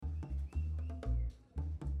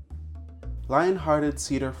Lion-hearted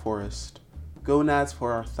cedar forest, gonads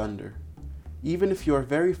for our thunder. Even if you are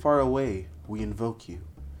very far away, we invoke you.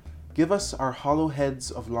 Give us our hollow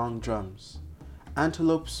heads of long drums.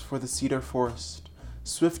 Antelopes for the cedar forest,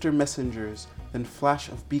 swifter messengers than flash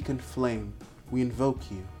of beacon flame, we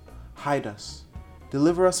invoke you. Hide us.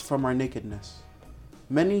 Deliver us from our nakedness.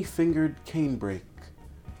 Many-fingered canebrake,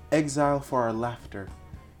 exile for our laughter.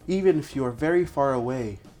 Even if you are very far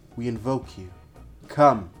away, we invoke you.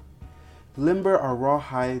 Come. Limber our raw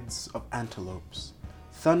hides of antelopes.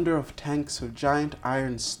 Thunder of tanks of giant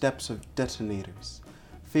iron steps of detonators.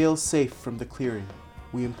 Fail safe from the clearing,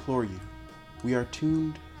 we implore you. We are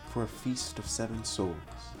tuned for a feast of 7 souls.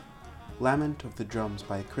 Lament of the Drums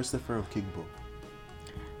by Christopher Okigbo.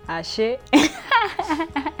 Ashe.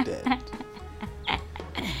 Dead.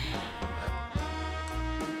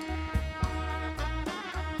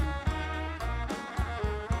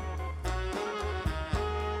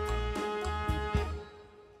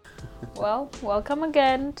 Well, welcome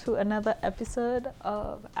again to another episode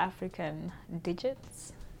of African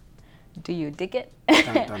Digits. Do you dig it?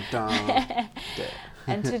 Dun, dun, dun. Dead.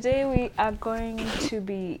 And today we are going to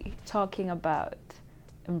be talking about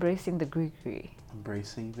embracing the Grigri.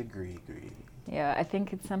 Embracing the Grigri. Yeah, I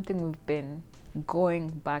think it's something we've been going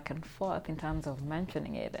back and forth in terms of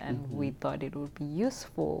mentioning it, and we thought it would be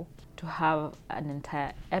useful to have an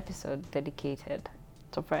entire episode dedicated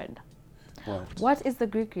to Fred. What is the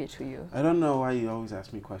Grigri to you? I don't know why you always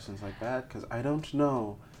ask me questions like that, because I don't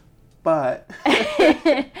know, but...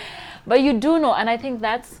 But you do know, and I think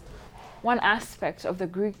that's one aspect of the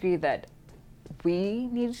Grigri that we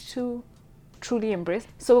need to truly embrace.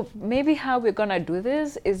 So maybe how we're going to do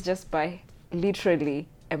this is just by literally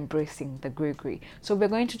embracing the Grigri. So we're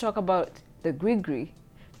going to talk about the Grigri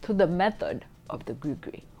through the method of the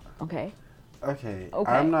Grigri, okay? Okay,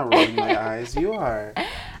 I'm not rolling my eyes, you are.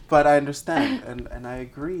 But I understand, and I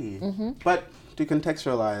agree. But to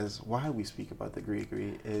contextualize why we speak about the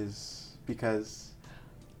Grigri is because...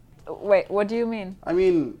 Wait, what do you mean? I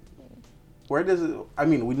mean, where does it... I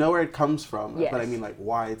mean, we know where it comes from, Yes. but I mean, like,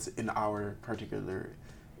 why it's in our particular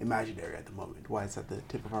imaginary at the moment. Why it's at the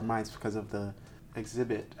tip of our minds because of the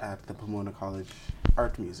exhibit at the Pomona College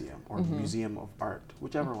Art Museum, or Museum of Art,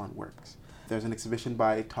 whichever one works. There's an exhibition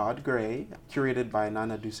by Todd Gray, curated by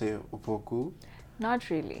Nana Duse Opoku. Not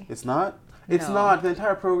really. It's not? It's No. not. The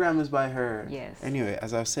entire program is by her. Yes. Anyway,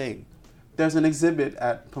 as I was saying, there's an exhibit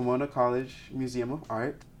at Pomona College Museum of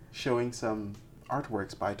Art showing some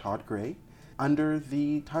artworks by Todd Gray under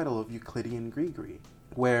the title of Euclidean Grigri,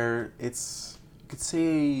 where it's, you could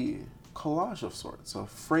say, a collage of sorts, so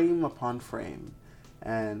frame upon frame,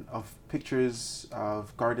 and of pictures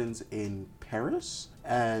of gardens in Paris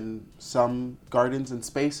and some gardens and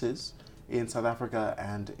spaces in South Africa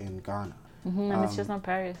and in Ghana. And it's just not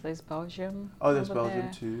Paris, there's Belgium. Oh, there's over Belgium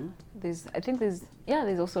there. too?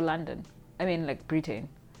 There's also London. I mean, like Britain.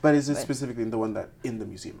 But is it But- specifically the one that in the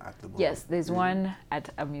museum at the moment? Yes, there's one at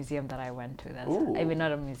a museum that I went to. Ooh. I mean,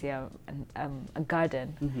 not a museum, a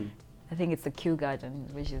garden. Mm-hmm. I think it's the Kew Garden,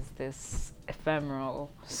 which is this ephemeral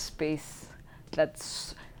space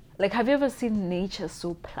that's... Like, have you ever seen nature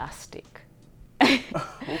so plastic?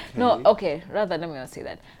 Okay. No, okay, rather, let me not say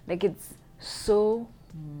that. Like, it's so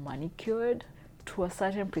manicured to a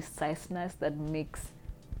certain preciseness that makes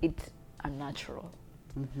it unnatural.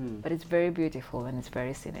 But it's very beautiful and it's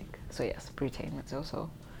very scenic. So yes, Britain is also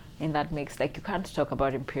in that mix. Like, you can't talk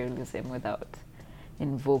about imperialism without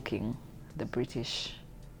invoking the British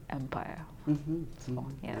Empire. So,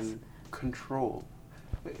 yes. And control.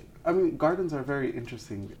 I mean, gardens are a very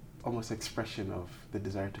interesting, almost expression of the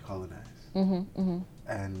desire to colonize.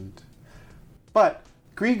 But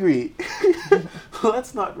Grigri,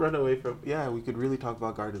 let's not run away from. Yeah, we could really talk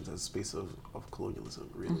about gardens as a space of colonialism.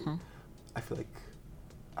 Really, I feel like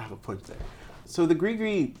I have a point there. So the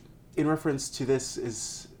Grigri, in reference to this,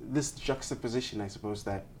 is this juxtaposition, I suppose,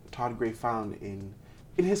 that Todd Gray found in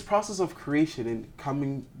his process of creation,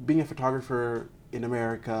 in being a photographer in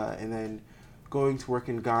America, and then going to work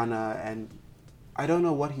in Ghana, and I don't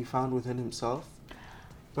know what he found within himself,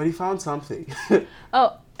 but he found something.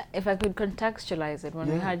 Oh, if I could contextualize it, when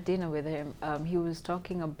we Yeah. had dinner with him, he was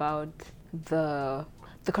talking about the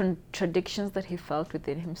contradictions that he felt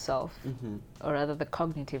within himself, or rather the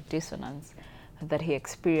cognitive dissonance that he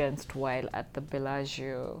experienced while at the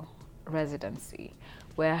Bellagio residency,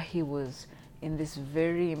 where he was in this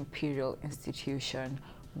very imperial institution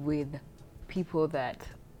with people that,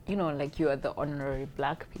 you know, like, you are the honorary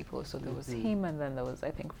black people. So there was him, and then there was,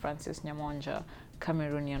 I think, Francis Nyamonja,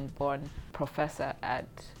 Cameroonian-born professor at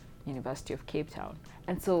University of Cape Town.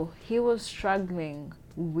 And so he was struggling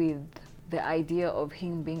with the idea of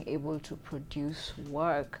him being able to produce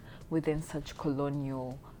work within such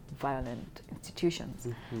colonial violent institutions.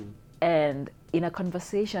 And in a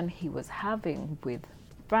conversation he was having with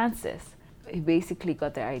Francis, he basically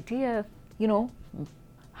got the idea,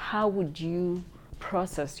 how would you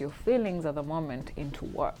process your feelings at the moment into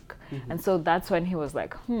work? And so that's when he was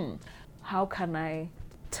like, how can I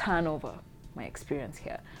turn over my experience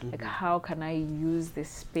here? Like, how can I use this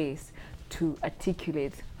space to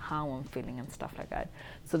articulate how I'm feeling and stuff like that?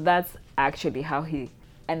 So that's actually how he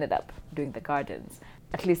ended up doing the gardens,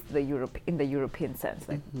 at least in the European sense.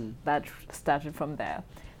 Like that started from there.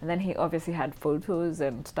 And then he obviously had photos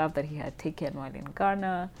and stuff that he had taken while in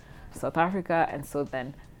Ghana, South Africa, and so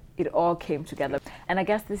then it all came together. And I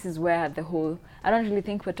guess this is where I don't really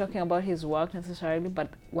think we're talking about his work necessarily, but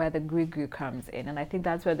where the Grigri comes in. And I think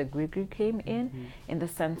that's where the Grigri came in the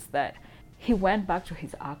sense that he went back to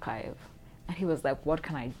his archive and he was like, what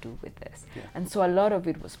can I do with this? Yeah. And so a lot of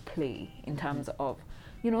it was play in terms of,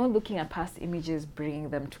 looking at past images, bringing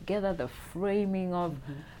them together, the framing of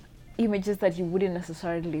images that you wouldn't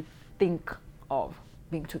necessarily think of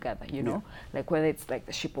being together, like whether it's like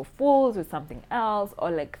the Ship of Fools with something else,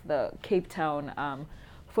 or like the Cape Town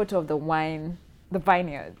photo of the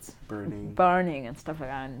vineyards burning and stuff like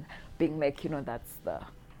that, and being like, that's the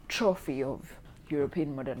trophy of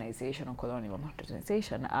European modernization or colonial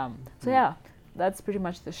modernization. So yeah, that's pretty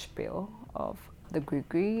much the spiel of the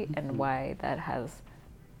Grigri and why that has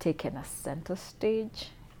taken a center stage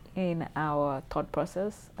in our thought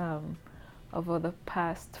process over the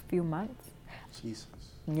past few months. Jesus.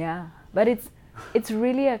 Yeah, but it's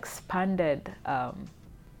really expanded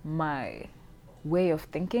my way of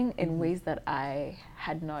thinking in ways that I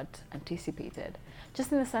had not anticipated.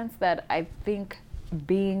 Just in the sense that I think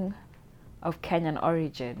being of Kenyan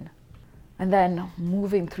origin and then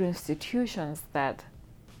moving through institutions that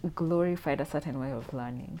glorified a certain way of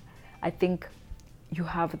learning, I think you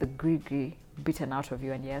have the Grigri beaten out of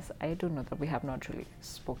you. And yes, I do know that we have not really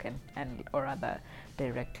spoken or rather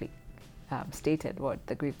directly stated what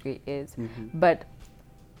the Grigri is, but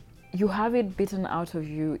you have it beaten out of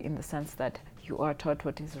you in the sense that you are taught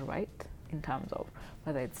what is right in terms of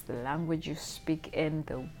whether it's the language you speak in,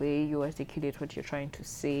 the way you articulate what you're trying to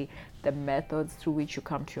say, the methods through which you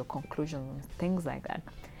come to your conclusions, things like that.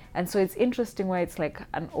 And so it's interesting why it's like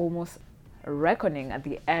an almost reckoning at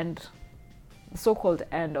the end, the so-called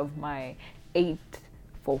end of my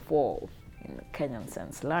 844 in the Kenyan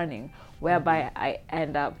sense learning, whereby I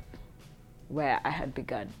end up where I had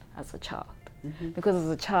begun as a child. Because as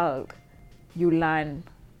a child, you learn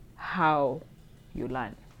how you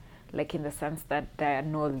learn. Like in the sense that there are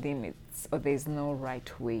no limits or there's no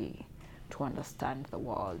right way to understand the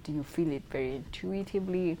world. You feel it very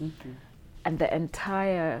intuitively. And the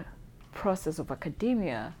entire process of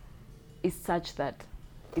academia is such that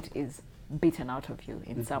it is beaten out of you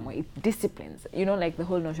in some way. It disciplines, like the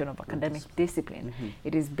whole notion of academic discipline.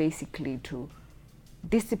 It is basically to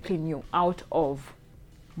discipline you out of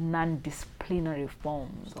non-disciplinary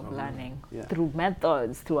forms of learning through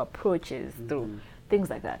methods, through approaches, through things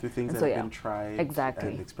like that. Through things that have been tried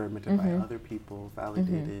and experimented by other people,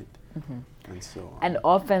 validated, and so on. And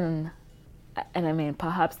often, and I mean,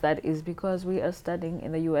 perhaps that is because we are studying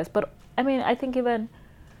in the US, but I mean, I think even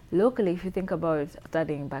locally, if you think about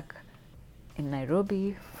studying back in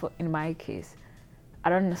Nairobi, in my case, I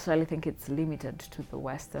don't necessarily think it's limited to the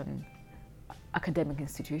Western academic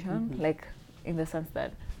institution, like in the sense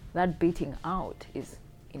that beating out is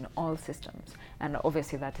in all systems. And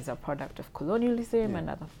obviously that is a product of colonialism and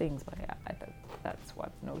other things, but yeah, I think that's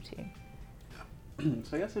worth noting.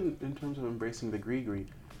 So I guess in terms of embracing the Grigri,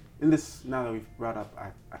 in this, now that we've brought up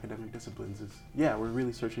academic disciplines, we're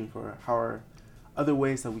really searching for how are other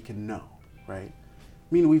ways that we can know, right?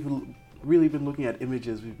 I mean, we've really been looking at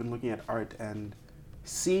images, we've been looking at art and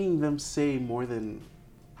seeing them say more than,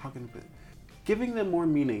 giving them more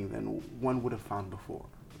meaning than one would have found before.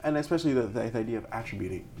 And especially the idea of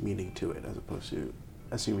attributing meaning to it as opposed to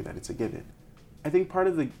assuming that it's a given. I think part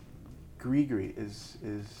of the Grigri is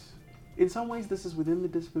in some ways this is within the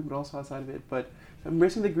discipline but also outside of it, but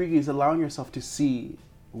embracing the Grigri is allowing yourself to see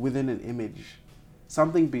within an image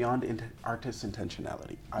something beyond artist's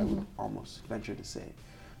intentionality, I would almost venture to say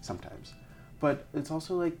sometimes. But it's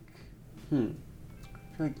also like, I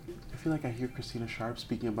feel like I hear Christina Sharp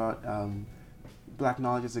speaking about Black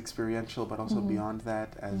knowledge is experiential, but also beyond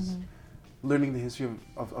that, as learning the history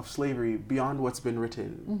of slavery beyond what's been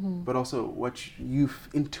written, but also what you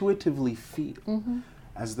intuitively feel,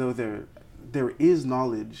 as though there is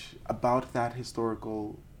knowledge about that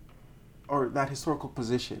historical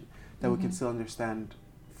position that we can still understand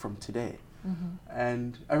from today.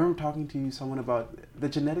 And I remember talking to someone about the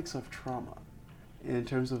genetics of trauma in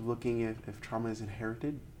terms of looking at if trauma is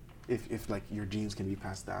inherited, if like your genes can be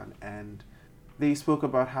passed down. And they spoke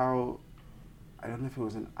about how, I don't know if it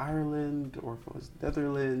was in Ireland or if it was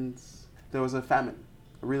Netherlands, there was a famine,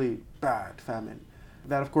 a really bad famine,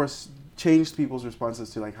 that of course changed people's responses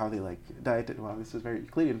to like how they like dieted. Well, this is very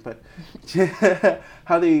Euclidean, but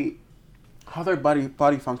how their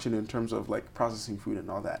body functioned in terms of like processing food and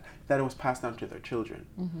all that it was passed down to their children.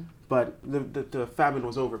 But the famine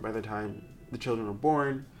was over by the time the children were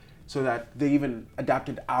born, so that they even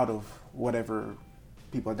adapted out of whatever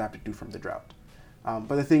people adapted to from the drought.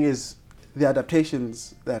 But the thing is, the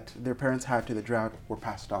adaptations that their parents had to the drought were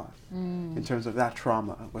passed on. In terms of that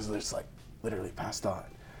trauma was just like literally passed on,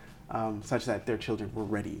 such that their children were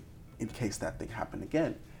ready in case that thing happened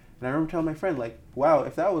again. And I remember telling my friend, like, wow,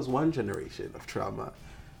 if that was one generation of trauma,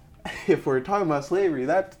 if we're talking about slavery,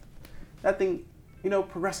 that thing,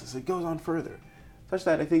 progresses. It goes on further. Such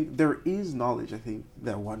that I think there is knowledge, I think,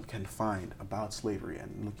 that one can find about slavery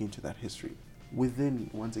and looking into that history within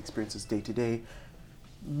one's experiences day to day,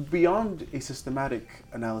 beyond a systematic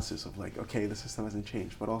analysis of like, okay, the system hasn't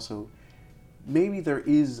changed, but also maybe there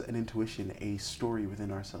is an intuition, a story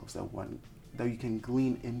within ourselves that you can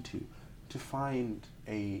glean into to find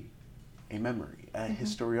a memory, a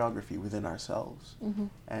historiography within ourselves.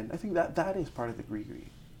 And I think that is part of the Grigri.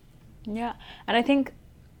 Yeah, and I think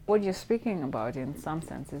what you're speaking about in some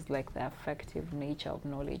sense is like the affective nature of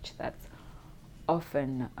knowledge that's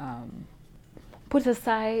often put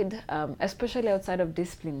aside, especially outside of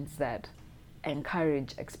disciplines that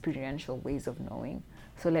encourage experiential ways of knowing.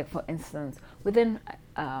 So like, for instance, within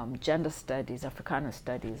gender studies, Africana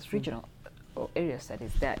studies, regional or area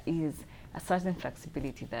studies, there is a certain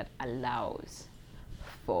flexibility that allows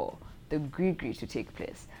for the Grigri to take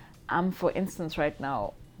place. I'm, for instance, right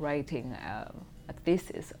now writing a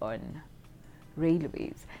thesis on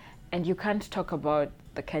railways, and you can't talk about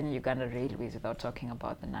the Kenya-Uganda railways without talking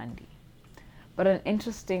about the Nandi. But an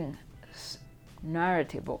interesting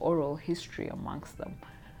narrative or oral history amongst them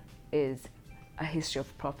is a history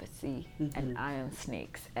of prophecy and iron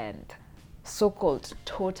snakes and so-called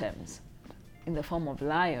totems in the form of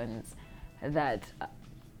lions that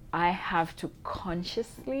I have to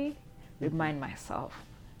consciously remind myself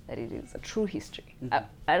that it is a true history.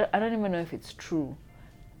 I don't even know if it's true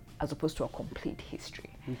as opposed to a complete history,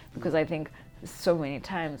 because I think so many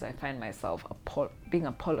times I find myself being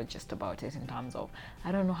apologist about it in terms of,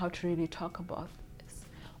 I don't know how to really talk about this,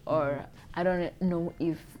 or I don't know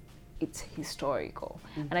if it's historical.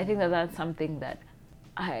 And I think that that's something that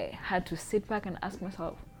I had to sit back and ask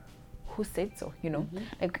myself, who said so,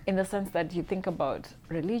 like in the sense that you think about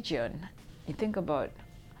religion, you think about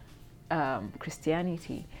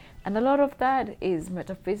Christianity, and a lot of that is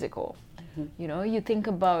metaphysical. You think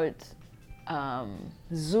about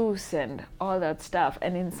Zeus and all that stuff,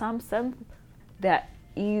 and in some sense there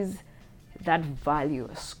is that value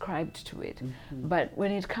ascribed to it. But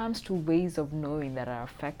when it comes to ways of knowing that are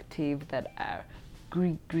effective, that are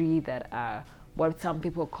Grigri, that are what some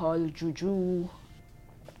people call juju,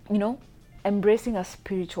 embracing a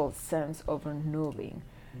spiritual sense of knowing.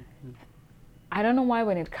 I don't know why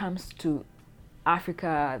when it comes to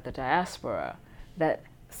Africa, the diaspora, that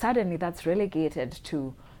suddenly that's relegated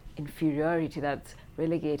to inferiority, that's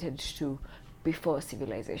relegated to before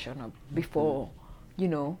civilization or before,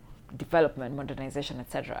 development, modernization,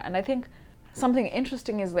 etc. And I think something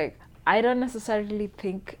interesting is like, I don't necessarily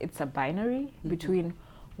think it's a binary between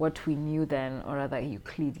what we knew then, or rather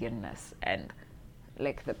Euclideanness, and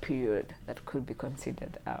like the period that could be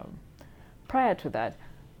considered prior to that.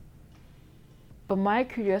 But my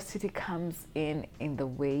curiosity comes in the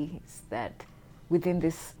ways that within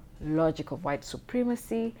this logic of white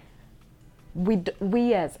supremacy,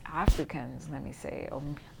 we as Africans, let me say,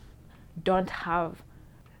 don't have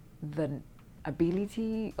the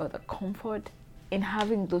ability or the comfort in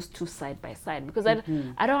having those two side by side. Because I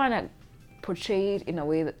don't want to portray it in a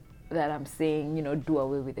way that I'm saying, do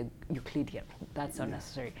away with the Euclidean. That's not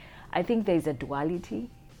necessary. I think there's a duality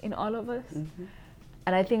in all of us.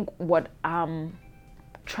 And I think what I'm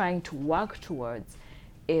trying to work towards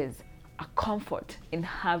is a comfort in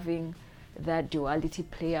having that duality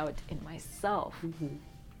play out in myself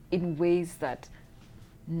in ways that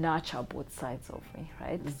nurture both sides of me,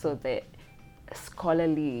 right? So the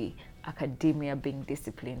scholarly academia being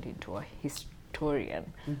disciplined into a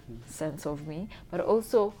historian sense of me, but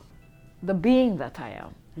also the being that I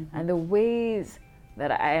am and the ways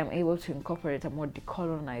that I am able to incorporate a more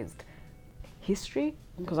decolonized history,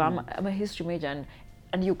 because I'm a history major,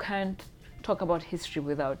 and you can't talk about history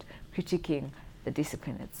without critiquing the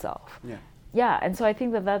discipline itself. Yeah. Yeah, and so I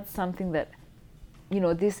think that that's something that,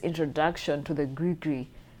 this introduction to the Grigri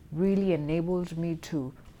really enabled me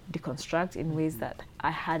to deconstruct in ways that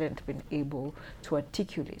I hadn't been able to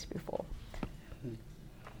articulate before.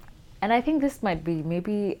 And I think this might be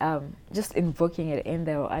maybe just invoking it in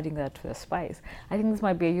there or adding that to the spice. I think this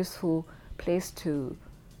might be a useful place to,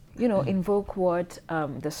 invoke what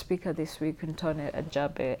the speaker this week, Ntone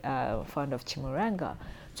Ajabe, founder of Chimuranga,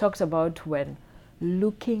 talked about when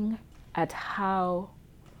looking at how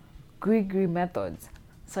Grigri methods,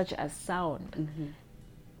 such as sound,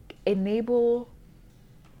 enable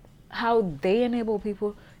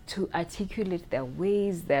people to articulate their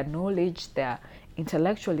ways, their knowledge, their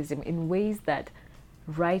intellectualism in ways that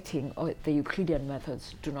writing or the Euclidean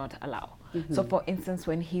methods do not allow. So for instance,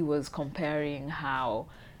 when he was comparing how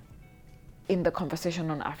in the conversation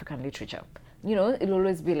on African literature, it'll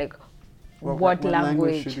always be like, what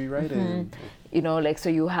language should we write in? So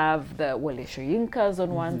you have the Wole Soyinkas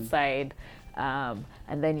on one side, and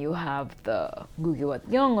then you have the Ngugi wa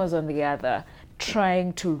Thiong'os on the other,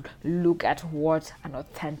 trying to look at what an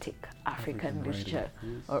authentic African literature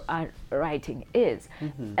or writing is.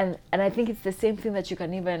 And I think it's the same thing that you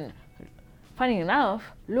can even, funny enough,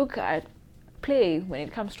 look at play when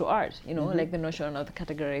it comes to art, like the notion of the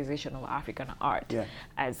categorization of African art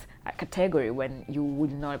as a category when you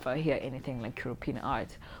would never hear anything like European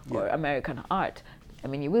art or American art. I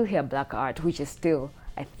mean, you will hear black art, which is still,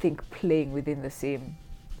 I think, playing within the same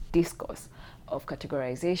discourse of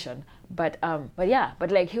categorization. But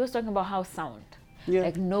like he was talking about how sound,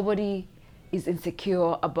 like nobody is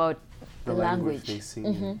insecure about the language they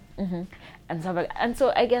sing. and stuff like that. And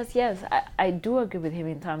so I guess, yes, I do agree with him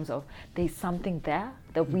in terms of there's something there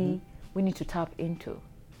that we need to tap into.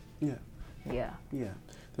 Yeah.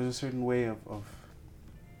 There's a certain way of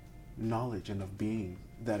knowledge and of being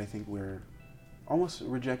that I think we're almost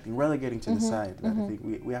relegating to the side, that I think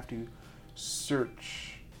we have to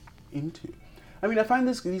search into. I mean, I find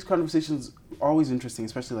these conversations always interesting,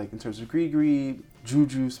 especially like in terms of Grigri,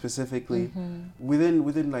 Juju specifically,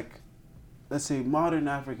 within like, let's say modern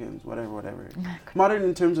Africans, whatever. Modern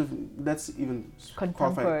in terms of, let's even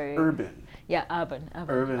qualify urban. Yeah, urban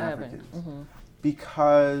Africans.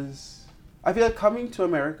 Because I feel like coming to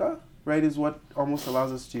America, right, is what almost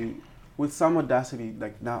allows us to, with some audacity,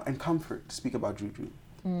 like now, and comfort, to speak about Juju.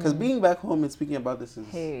 Because being back home and speaking about this is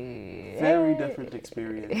very different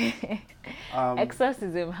experience.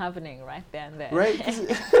 Exorcism happening right there and there. Right?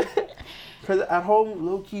 Because at home,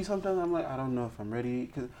 low-key, sometimes I'm like, I don't know if I'm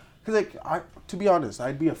ready. Because like, to be honest,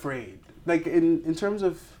 I'd be afraid. Like, in terms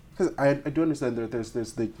of, because I do understand that there's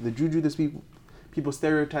the Juju, this people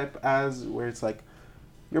stereotype as, where it's like,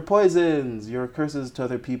 you're poisons, you're curses to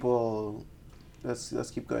other people.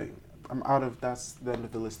 Let's keep going. That's the end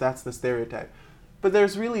of the list. That's the stereotype. But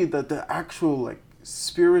there's really the actual, like,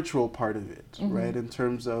 spiritual part of it, right? In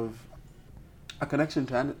terms of a connection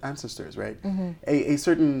to ancestors, right? A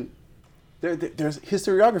certain, there's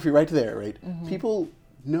historiography right there, right? People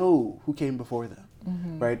know who came before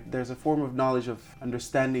them, right? There's a form of knowledge of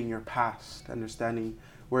understanding your past, understanding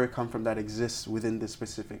where it come from that exists within this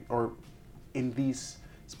specific, or in these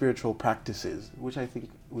spiritual practices, which I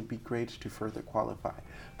think would be great to further qualify.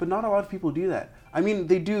 But not a lot of people do that. I mean,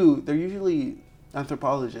 they do. They're usually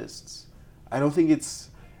anthropologists. I don't think it's,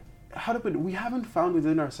 we haven't found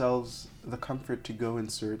within ourselves the comfort to go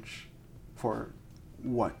and search for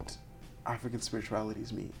what African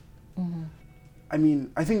spiritualities mean. I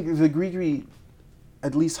mean, I think the Grigri,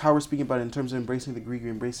 at least how we're speaking about it in terms of embracing the Grigri,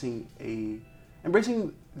 embracing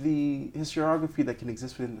the historiography that can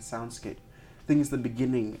exist within the soundscape, I think is the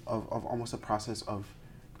beginning of almost a process of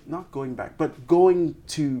not going back, but going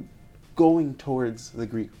towards the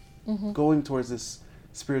Greek, going towards this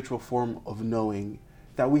spiritual form of knowing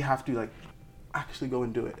that we have to, like, actually go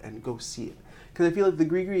and do it and go see it. Because I feel like the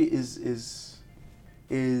Grigri is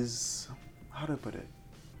how do I put it?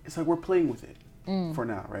 It's like we're playing with it for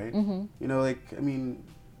now, right? Like, I mean,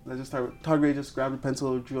 let's just start with Tagre just grabbed a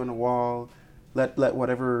pencil, drew on a wall, let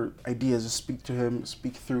whatever ideas just speak to him,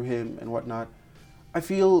 speak through him and whatnot. I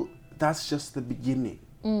feel that's just the beginning,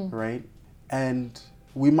 right? And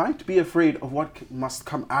we might be afraid of what must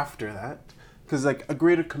come after that, because like a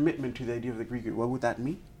greater commitment to the idea of the Grigri, what would that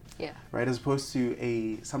mean? Yeah. Right, as opposed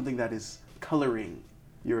to something that is coloring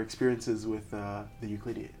your experiences with the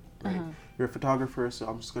Euclidean. Right? You're a photographer, so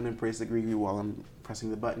I'm just going to embrace the Grigri while I'm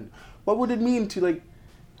pressing the button. What would it mean to like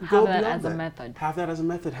go beyond that? Have that as a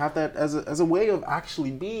method. Have that as a way of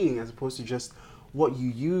actually being, as opposed to just what you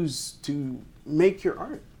use to make your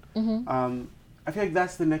art. I feel like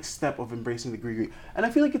that's the next step of embracing the Grigri, and I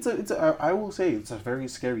feel like I will say it's a very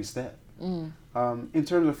scary step, in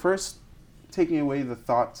terms of first taking away the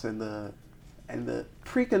thoughts and the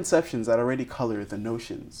preconceptions that already color the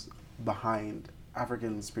notions behind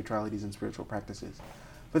African spiritualities and spiritual practices,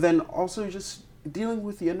 but then also just dealing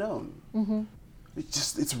with the unknown. Mm-hmm.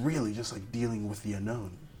 It's really just like dealing with the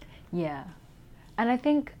unknown. Yeah, and I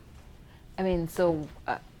think, I mean, so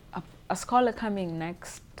a scholar coming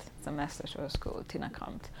next semester to our school, Tina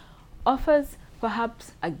Kampt, offers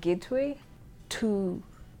perhaps a gateway to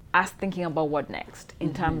us thinking about what next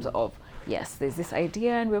in terms of, yes, there's this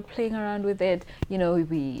idea and we're playing around with it. You know,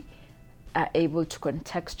 we are able to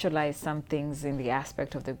contextualize some things in the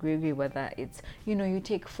aspect of the Grigri, whether it's, you know, you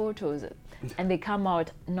take photos and they come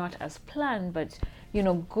out not as planned, but, you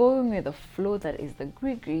know, going with the flow that is the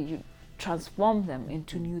Grigri, you transform them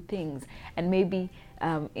into new things. And maybe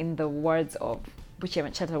in the words of Buchi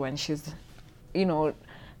Macheta, when she's, you know,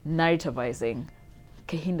 narrativizing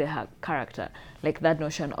Kehinde, her character, like that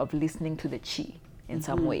notion of listening to the chi in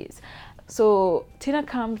some ways. So Tina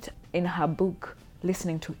Kampt, in her book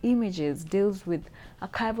Listening to Images, deals with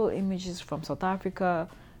archival images from South Africa,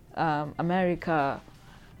 America,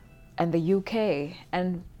 and the UK,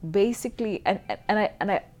 and basically, and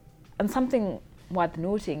something worth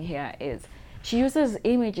noting here is she uses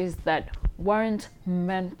images that weren't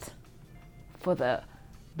meant for the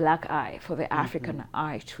black eye, for the African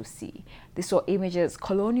eye to see. These were images,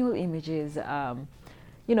 colonial images,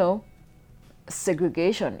 you know,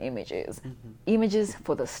 segregation images, images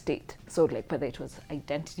for the state. So like whether it was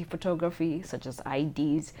identity photography, such as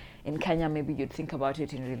IDs. In Kenya, maybe you'd think about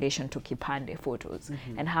it in relation to Kipande photos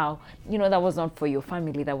and how, you know, that was not for your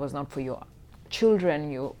family, that was not for your children,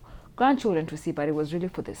 your grandchildren to see, but it was really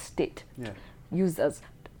for the state. Yeah. Used as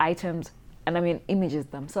items, and I mean images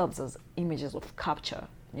themselves as images of capture,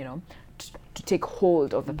 you know, to take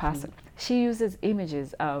hold of the person. She uses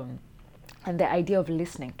images and the idea of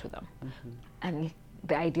listening to them and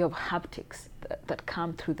the idea of haptics that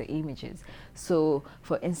come through the images. So,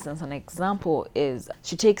 for instance, an example is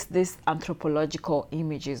she takes these anthropological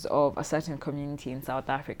images of a certain community in South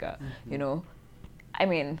Africa, you know. I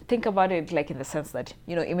mean, think about it like in the sense that,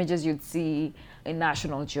 you know, images you'd see in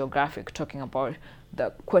National Geographic talking about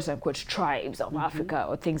the quote-unquote tribes of Africa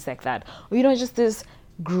or things like that. Or, you know, just these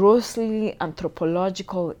grossly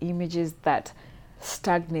anthropological images that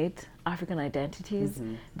stagnate African identities,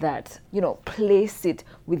 that, you know, place it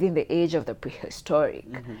within the age of the prehistoric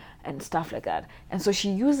and stuff like that. And so she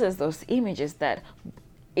uses those images that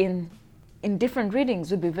in different readings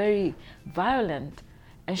would be very violent,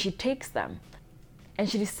 and she takes them and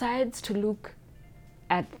she decides to look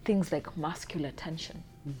at things like muscular tension.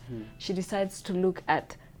 She decides to look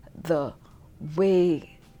at the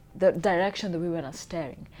direction the women are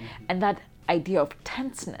staring, and that idea of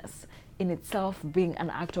tenseness in itself being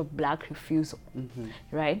an act of black refusal,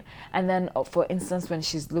 right? And then, for instance, when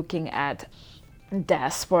she's looking at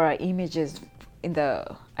diaspora images in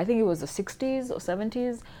the, I think it was the 60s or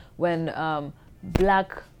 70s, when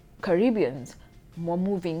black Caribbeans were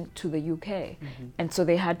moving to the UK. And so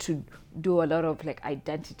they had to do a lot of like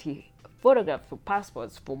identity photographs for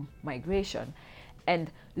passports for migration,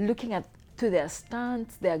 and looking at to their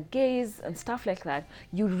stance, their gaze and stuff like that,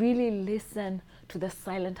 you really listen to the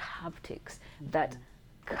silent haptics that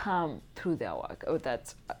come through their work, or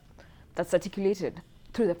that's articulated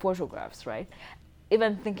through the photographs, right?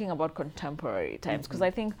 Even thinking about contemporary times, because I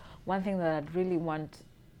think one thing that I'd really want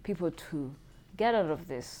people to get out of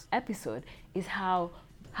this episode is how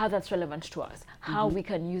that's relevant to us, how we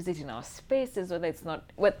can use it in our spaces, whether it's not,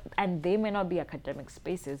 and they may not be academic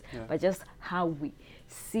spaces, but just how we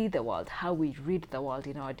see the world, how we read the world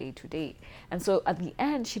in our day-to-day. And so at the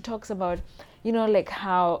end, she talks about, you know, like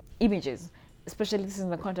how images, especially this is in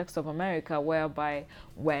the context of America, whereby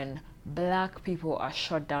when black people are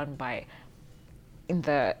shot down by, in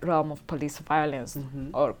the realm of police violence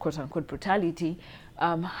or quote-unquote brutality,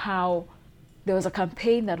 how there was a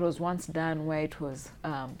campaign that was once done where it was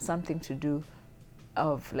something to do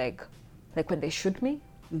of like when they shoot me.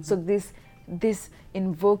 So this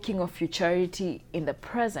invoking of futurity in the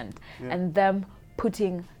present, and them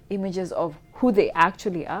putting images of who they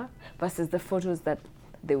actually are versus the photos that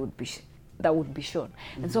would be shown.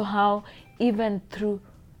 And so how even through,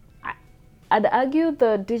 I'd argue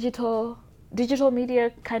the digital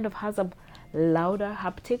media kind of has a louder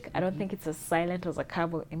haptic. I don't think it's as silent as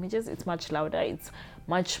archival images. It's much louder. It's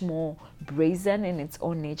much more brazen in its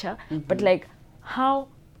own nature. But like how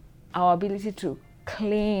our ability to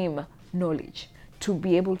claim knowledge, to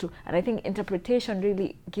be able to, and I think interpretation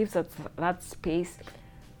really gives us that space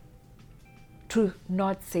to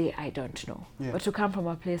not say I don't know, but to come from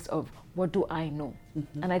a place of what do I know.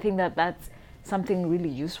 And I think that's something really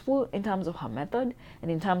useful in terms of her method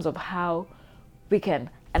and in terms of how we can.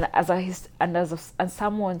 And as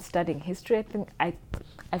someone studying history, I think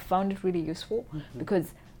I found it really useful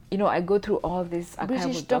because I go through all these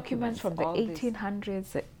archival documents from the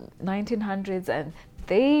 1800s, 1900s, and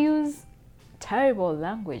they use terrible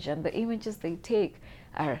language, and the images they take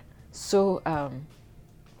are so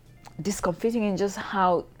discomfiting in just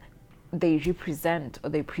how they represent or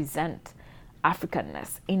they present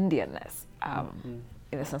Africanness, Indianness,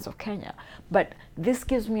 in the sense of Kenya. But this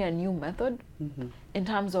gives me a new method in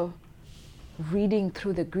terms of reading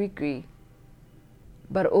through the Grigri,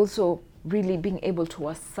 but also really being able to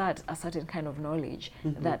assert a certain kind of knowledge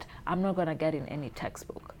that I'm not going to get in any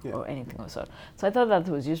textbook or anything of sort. So I thought that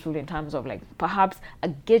was useful in terms of like perhaps a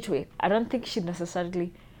gateway. I don't think she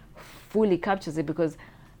necessarily fully captures it because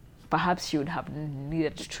perhaps she would have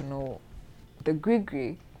needed to know the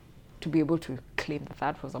Grigri to be able to claim that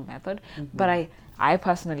that was a method. But I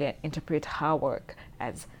personally interpret her work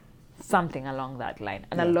as something along that line,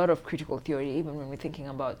 and a lot of critical theory, even when we're thinking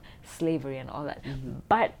about slavery and all that.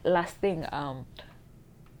 But last thing,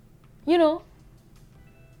 you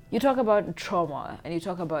talk about trauma and you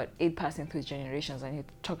talk about it passing through generations, and you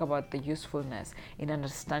talk about the usefulness in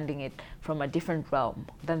understanding it from a different realm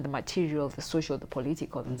than the material, the social, the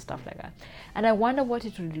political, and stuff like that. And I wonder what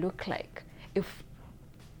it would look like if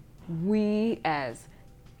we as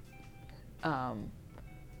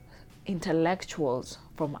intellectuals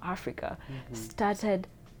from Africa started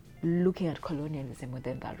looking at colonialism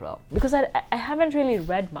within that realm, because I haven't really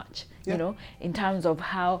read much, in terms of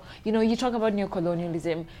how, you talk about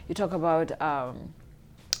neocolonialism, you talk about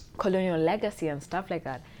colonial legacy and stuff like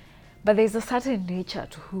that, but there's a certain nature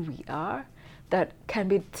to who we are that can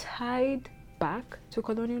be tied back to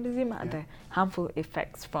colonialism and the harmful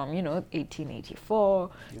effects from 1884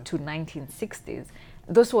 to 1960s.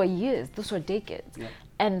 Those were years, those were decades,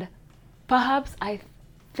 and perhaps I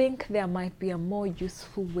think there might be a more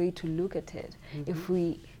useful way to look at it if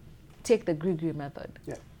we take the Grigri method.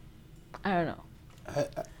 I don't know.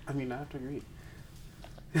 I mean, I have to agree.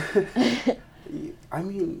 I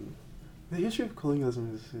mean, the history of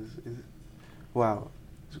colonialism is wow,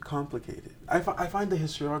 it's complicated. I find the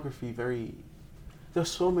historiography very. There's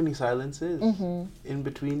so many silences in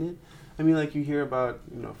between it. I mean, like you hear about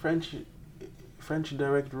French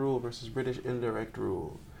direct rule versus British indirect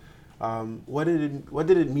rule. What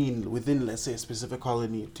did it mean within, let's say, a specific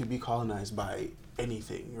colony to be colonized by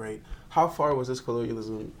anything, right? How far was this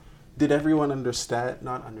colonialism? Did everyone not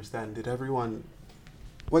understand?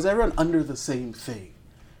 Was everyone under the same thing,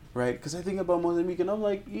 right? Because I think about Mozambique and I'm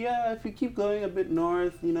like, if we keep going a bit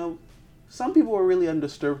north, some people were really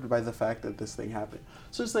undisturbed by the fact that this thing happened.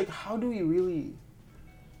 So it's like, how do we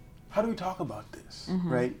talk about this,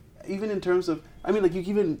 right? Even in terms of, I mean, like you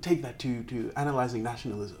can even take that to analyzing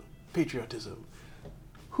nationalism, patriotism.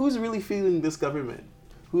 Who's really feeling this government?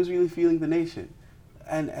 Who's really feeling the nation?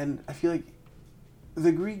 And I feel like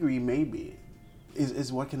the Grigri maybe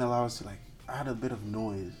is what can allow us to like add a bit of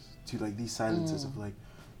noise to like these silences of like,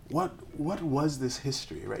 what was this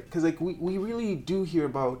history, right? Because like we really do hear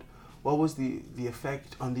about what was the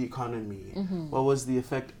effect on the economy, what was the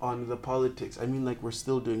effect on the politics. I mean, like we're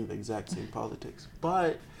still doing the exact same politics,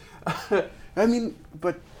 but I mean,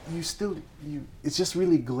 but it's just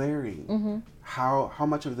really glaring how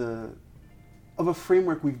much of a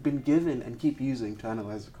framework we've been given and keep using to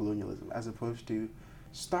analyze colonialism, as opposed to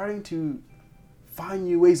starting to find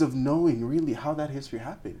new ways of knowing really how that history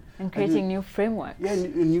happened and creating new frameworks.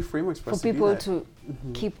 New frameworks for people to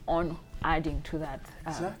keep on adding to that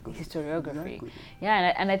historiography. Exactly.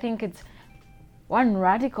 And I think it's one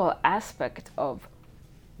radical aspect of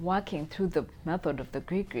working through the method of the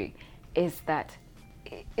Grigri is that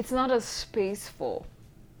it's not a space for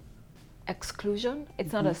exclusion,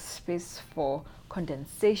 it's not a space for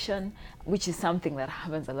condensation, which is something that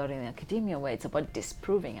happens a lot in academia where it's about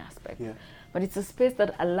disproving aspects. But it's a space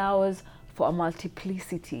that allows for a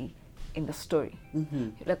multiplicity in the story.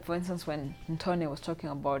 Like for instance, when Ntone was talking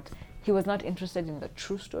about, he was not interested in the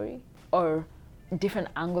true story or different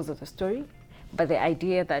angles of the story, but the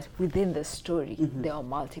idea that within the story there are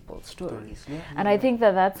multiple stories. And I think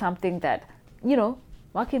that that's something that,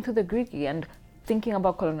 working through the Grigri and thinking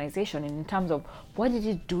about colonization in terms of what did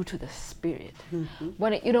it do to the spirit.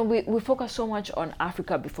 When we focus so much on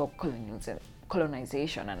Africa before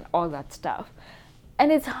colonization and all that stuff,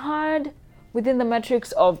 and it's hard within the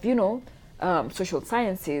metrics of social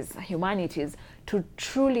sciences, humanities, to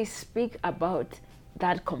truly speak about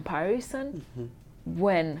that comparison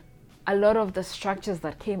when a lot of the structures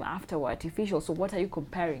that came after were artificial. So what are you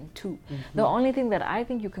comparing to? The only thing that I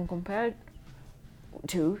think you can compare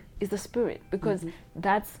to is the spirit, because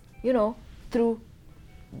that's, you know, through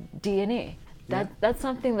DNA. That's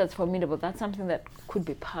something that's formidable. That's something that could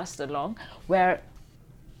be passed along, where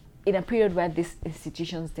in a period where these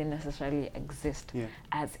institutions didn't necessarily exist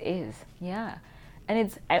as is. Yeah. And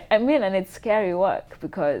it's, I mean, and it's scary work,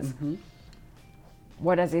 because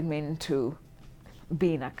what does it mean to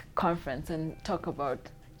be in a conference and talk about,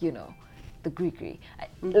 you know, the Greek?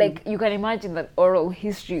 Like, you can imagine that oral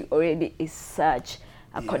history already is such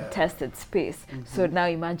a contested space. So now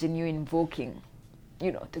imagine you invoking,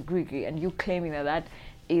 you know, the Greek, and you claiming that that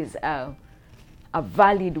is a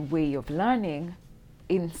valid way of learning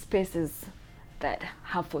in spaces that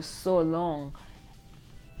have for so long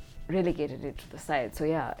relegated it to the side. So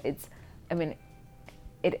yeah, it's, I mean,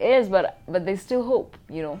 it is, but there's still hope,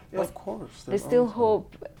 you know. Yeah, of course. There's still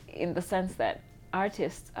hope in the sense that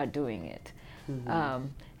artists are doing it.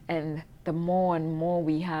 And the more and more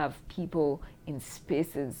we have people in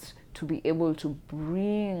spaces to be able to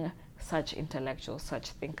bring such intellectuals, such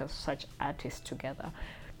thinkers, such artists together,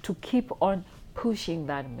 to keep on pushing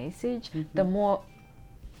that message, the more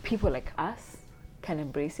people like us can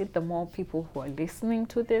embrace it, the more people who are listening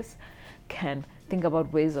to this can think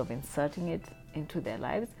about ways of inserting it into their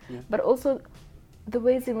lives, but also the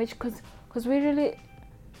ways in which, because we really,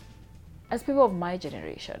 as people of my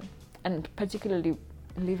generation, and particularly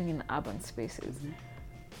living in urban spaces,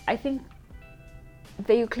 I think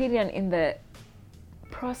the Euclidean, in the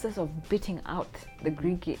process of beating out the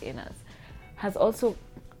Greek in us, has also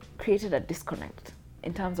created a disconnect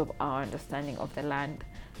in terms of our understanding of the land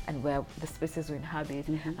and where the spaces we inhabit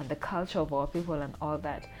and the culture of our people and all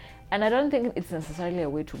that. And I don't think it's necessarily a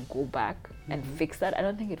way to go back and fix that. I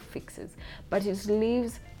don't think it fixes, but it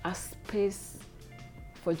leaves a space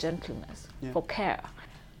for gentleness, for care,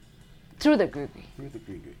 through the Greek. Through the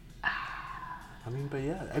Greek. I mean, but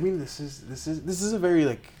yeah, I mean, this is a very,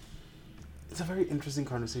 like, it's a very interesting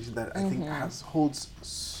conversation that I think holds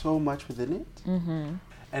so much within it,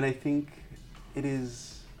 and I think it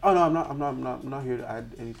is. Oh no, I'm not here to add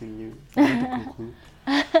anything new. I'm here to conclude.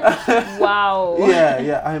 Wow.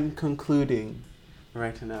 Yeah, I'm concluding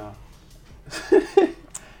right now.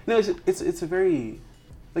 No, it's a very,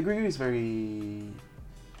 the Greek is very,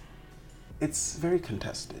 it's very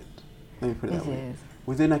contested. Let me put it that way. Is.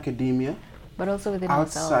 Within academia, but also within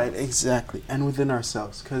outside, ourselves. exactly, and within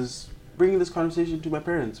ourselves. Because bringing this conversation to my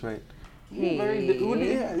parents, right? Hey. That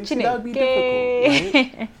would be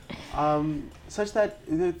difficult, right? Such that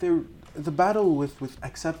the battle with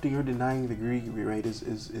accepting or denying the Greek, right,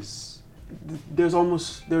 is there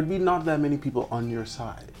would be not that many people on your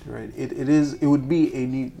side, right? It would be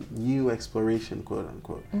a new exploration, quote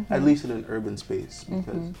unquote, at least in an urban space,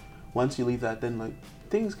 because once you leave that, then like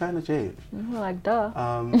things kind of change. Like duh.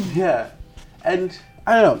 Yeah, and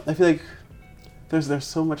I don't know. I feel like there's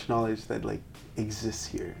so much knowledge that like exists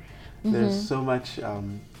here. There's so much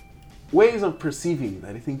ways of perceiving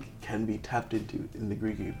that I think can be tapped into in the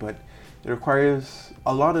Greek, but it requires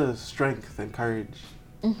a lot of strength and courage.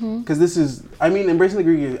 Because this is, I mean, embracing the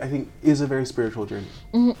Greek, I think, is a very spiritual journey.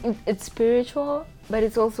 It's spiritual, but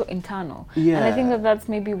it's also internal. Yeah. And I think that that's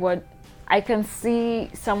maybe what I can see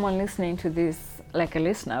someone listening to this, like a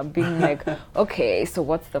listener, being like, okay, so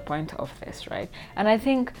what's the point of this, right? And I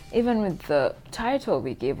think even with the title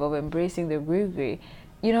we gave of Embracing the Greek,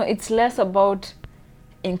 you know, it's less about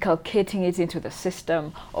inculcating it into the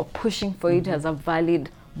system or pushing for it as a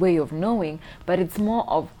valid way of knowing, but it's more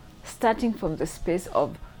of starting from the space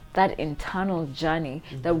of that internal journey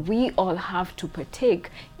that we all have to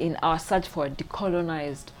partake in our search for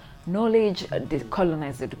decolonized knowledge,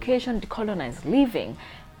 decolonized education, decolonized living.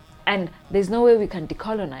 And there's no way we can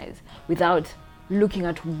decolonize without looking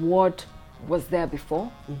at what was there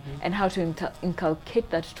before and how to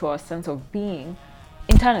inculcate that to our sense of being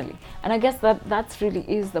internally. And I guess that's really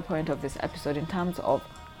is the point of this episode, in terms of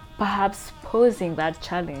perhaps posing that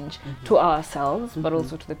challenge to ourselves, but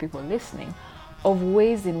also to the people listening, of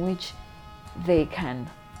ways in which they can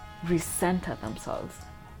recenter themselves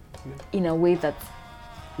in a way that's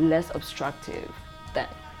less obstructive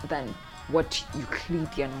than what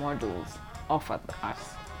Euclidean models offer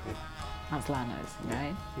us as learners,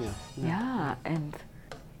 right? Yeah, and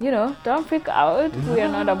you know, don't freak out. We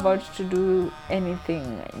are not about to do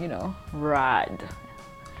anything, you know, rad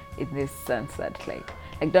in this sense that like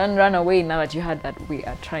don't run away now that you heard that we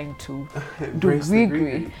are trying to do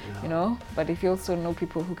Greek, you know. But if you also know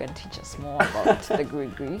people who can teach us more about the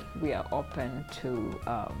Greek, we are open to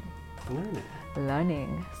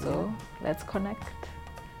learning. So let's connect.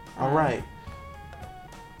 All right.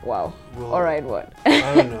 Wow. All right, what?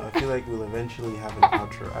 I don't know. I feel like we'll eventually have an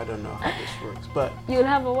outro. I don't know how this works, but you'll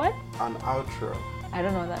have a what? An outro. I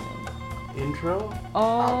don't know what that means. Intro?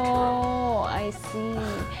 Oh, I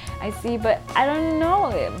see, but I don't know.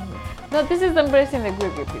 No, this is embracing the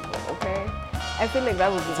Greek people, okay? I feel like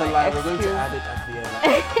that would be It's a my lie. excuse. We're going to add it at the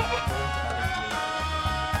end.